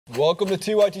Welcome to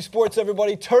TYT Sports,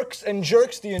 everybody. Turks and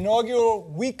Jerks, the inaugural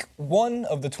Week 1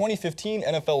 of the 2015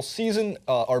 NFL season.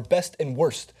 Our best and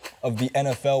worst of the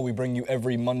NFL. We bring you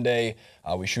every Monday.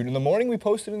 We shoot in the morning, we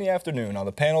post it in the afternoon. On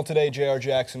the panel today, J.R.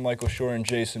 Jackson, Michael Shore, and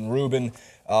Jason Rubin.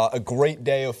 A great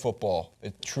day of football.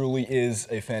 It truly is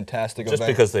a fantastic event. Just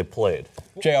because they played.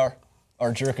 J.R.,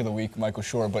 our jerk of the week, Michael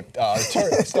Shore. But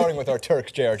starting with our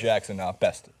Turks, J.R. Jackson,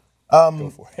 best. Go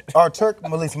for it. Our Turk, at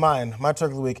least mine, my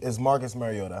Turk of the week is Marcus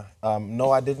Mariota.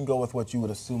 No, I didn't go with what you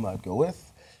would assume I'd go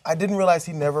with. I didn't realize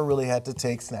he never really had to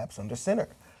take snaps under center.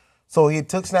 So he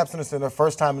took snaps under center,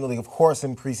 first time in the league, of course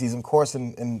in preseason, of course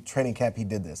in training camp he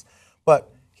did this. But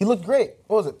he looked great.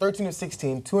 What was it, 13 of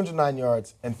 16, 209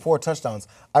 yards, and 4 touchdowns.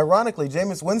 Ironically,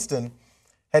 Jameis Winston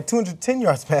had 210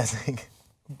 yards passing,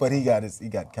 but he got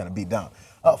kind of beat down.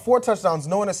 4 touchdowns,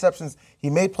 no interceptions.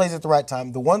 He made plays at the right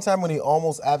time. The one time when he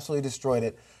almost absolutely destroyed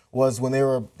it was when they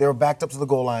were backed up to the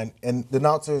goal line, and the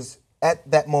announcers at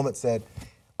that moment said,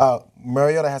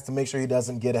 Mariota has to make sure he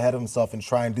doesn't get ahead of himself and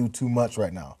try and do too much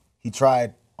right now. He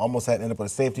tried, almost had ended up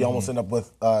with a safety, almost ended up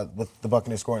with the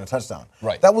Buccaneers scoring a touchdown.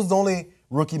 Right. That was the only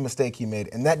rookie mistake he made,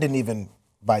 and that didn't even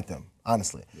bite them,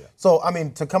 honestly. Yeah. So, I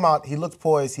mean, to come out, he looked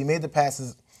poised. He made the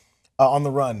passes on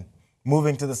the run,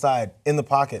 moving to the side, in the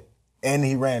pocket. And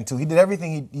he ran, too. He did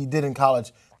everything he did in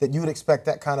college that you would expect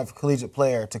that kind of collegiate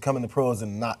player to come in the pros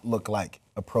and not look like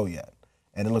a pro yet.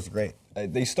 And it looks great.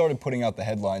 They started putting out the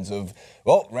headlines of,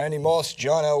 well, Randy Moss,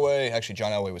 John Elway. Actually,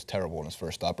 John Elway was terrible in his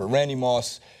first stop. But Randy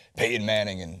Moss, Peyton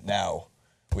Manning, and now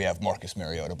we have Marcus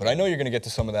Mariota. But I know you're going to get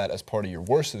to some of that as part of your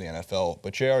worst in the NFL.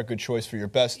 But, JR, good choice for your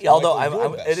best. Yeah,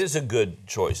 although it is a good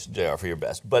choice, JR, for your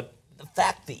best. But the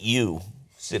fact that you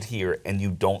sit here and you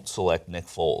don't select Nick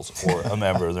Foles or a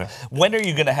member of the when are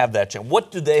you going to have that chance? What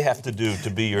do they have to do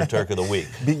to be your Turk of the week?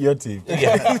 Beat your team.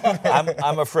 Yeah,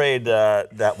 I'm afraid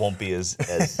that won't be as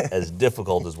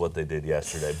difficult as what they did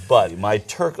yesterday. But my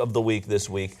Turk of the week this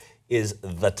week is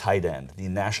the tight end, the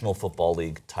National Football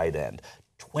League tight end.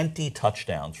 20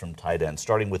 touchdowns from tight end,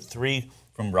 starting with 3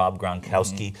 from Rob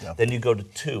Gronkowski. Yeah. Then you go to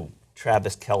 2.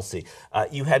 Travis Kelce.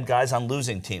 You had guys on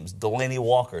losing teams. Delaney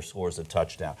Walker scores a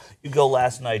touchdown. You go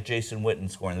last night, Jason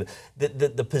Witten scoring.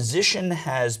 The position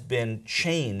has been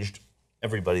changed,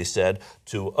 everybody said,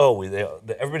 to,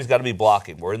 everybody's got to be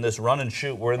blocking. We're in this run and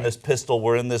shoot. We're in this pistol.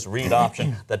 We're in this read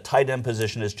option. The tight end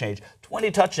position has changed.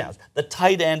 20 touchdowns. The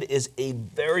tight end is a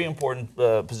very important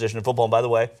position in football. And by the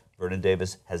way, Vernon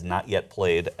Davis has not yet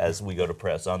played as we go to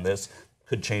press on this.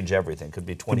 Could change everything. Could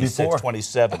be 26,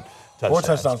 27 touchdowns. 4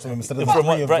 touchdowns from him instead of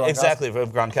 3 of Gronkowski. Exactly, from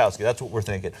Gronkowski. That's what we're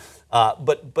thinking.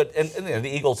 But you know, the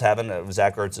Eagles haven't.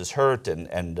 Zach Ertz is hurt, and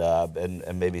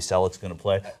maybe Selleck's going to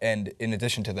play. And in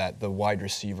addition to that, the wide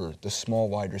receiver, the small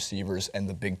wide receivers, and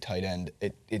the big tight end,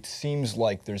 it seems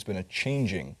like there's been a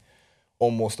changing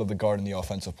almost of the guard in the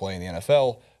offensive play in the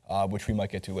NFL. Which we might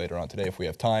get to later on today if we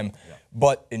have time. Yeah.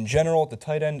 But in general, the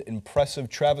tight end, impressive.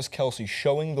 Travis Kelce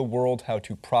showing the world how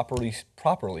to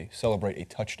properly celebrate a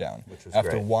touchdown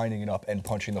after winding it up and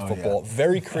punching the football. Yeah.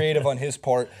 Very creative on his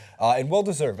part and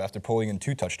well-deserved after pulling in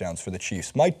 2 touchdowns for the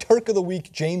Chiefs. My Turk of the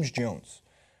week, James Jones.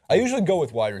 I usually go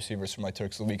with wide receivers for my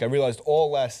Turks of the week. I realized all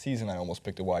last season I almost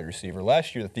picked a wide receiver.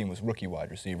 Last year the theme was rookie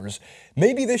wide receivers.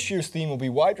 Maybe this year's theme will be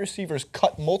wide receivers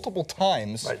cut multiple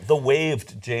times. Right. The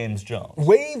waived James Jones.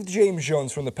 Waived James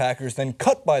Jones from the Packers, then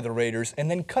cut by the Raiders, and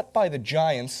then cut by the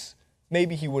Giants.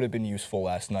 Maybe he would have been useful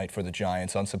last night for the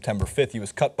Giants on September 5th. He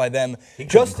was cut by them. He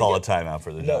couldn't call a timeout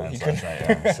for the Giants last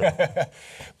night. So.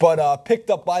 But picked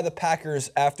up by the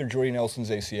Packers after Jordy Nelson's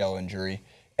ACL injury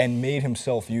and made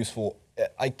himself useful.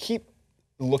 I keep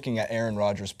looking at Aaron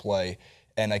Rodgers' play,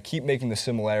 and I keep making the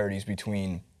similarities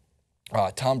between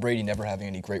Tom Brady never having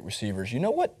any great receivers. You know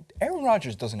what? Aaron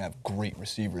Rodgers doesn't have great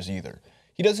receivers either.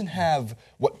 He doesn't have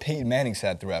what Peyton Manning's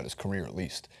had throughout his career, at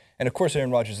least. And, of course,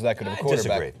 Aaron Rodgers is that good of a quarterback.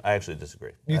 I disagree. I actually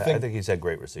disagree. I think he's had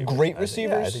great receivers. Great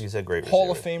receivers? Yeah, I think he's had great receivers. Hall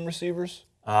of Fame receivers?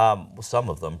 Some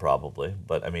of them probably,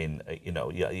 but I mean, you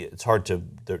know, yeah, it's hard to.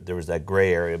 There was that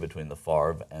gray area between the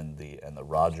Favre and the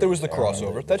Rodgers. There was the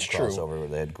crossover. That's true. Crossover where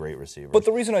they had great receivers. But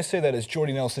the reason I say that is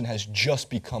Jordy Nelson has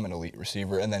just become an elite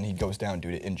receiver, and then he goes down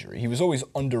due to injury. He was always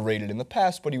underrated in the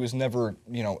past, but he was never,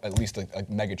 you know, at least a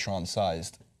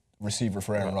Megatron-sized receiver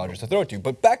for Aaron Rodgers to throw it to.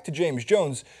 But back to James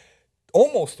Jones.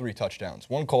 Almost 3 touchdowns.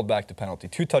 1 called back to penalty.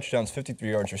 2 touchdowns,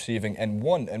 53 yards receiving, and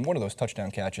one of those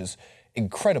touchdown catches,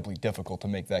 incredibly difficult to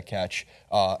make that catch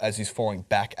as he's falling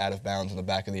back out of bounds in the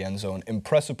back of the end zone.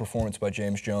 Impressive performance by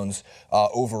James Jones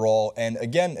overall. And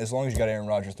again, as long as you got Aaron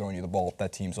Rodgers throwing you the ball,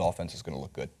 that team's offense is going to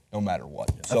look good, no matter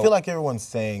what. So, I feel like everyone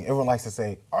likes to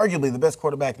say, arguably the best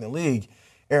quarterback in the league,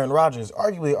 Aaron Rodgers.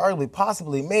 Arguably,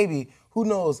 possibly, maybe, who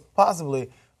knows, possibly.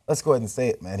 Let's go ahead and say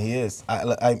it, man. He is.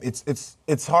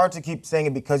 It's hard to keep saying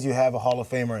it because you have a Hall of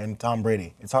Famer in Tom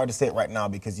Brady. It's hard to say it right now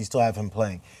because you still have him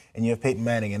playing, and you have Peyton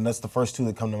Manning, and that's the first two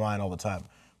that come to mind all the time.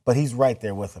 But he's right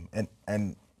there with him,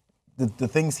 and the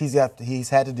things he's had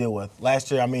to deal with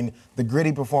last year. I mean, the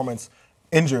gritty performance,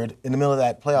 injured in the middle of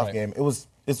that playoff game.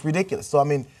 It's ridiculous. So I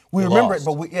mean, we remember it,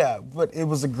 but it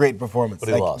was a great performance.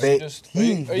 But he lost.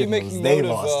 Are you making note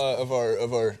of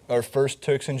our first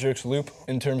Turks and Jerks loop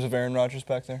in terms of Aaron Rodgers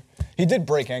back there? He did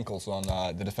break ankles on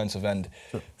the defensive end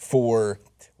for,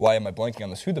 why am I blanking on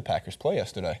this? Who did the Packers play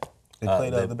yesterday? They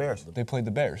played the Bears. They played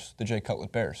the Bears, the Jay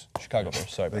Cutlet Bears, Chicago Bears.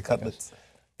 Sorry about that, Cutlets.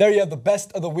 There you have the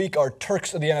best of the week, our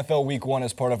Turks of the NFL Week 1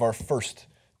 as part of our first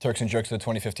Turks and Jerks of the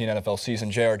 2015 NFL season.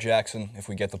 J.R. Jackson, if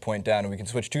we get the point down and we can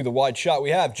switch to the wide shot,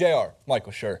 we have J.R.,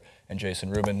 Michael Schur, and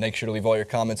Jason Rubin. Make sure to leave all your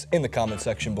comments in the comment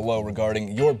section below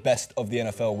regarding your best of the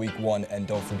NFL Week 1, and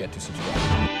don't forget to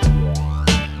subscribe.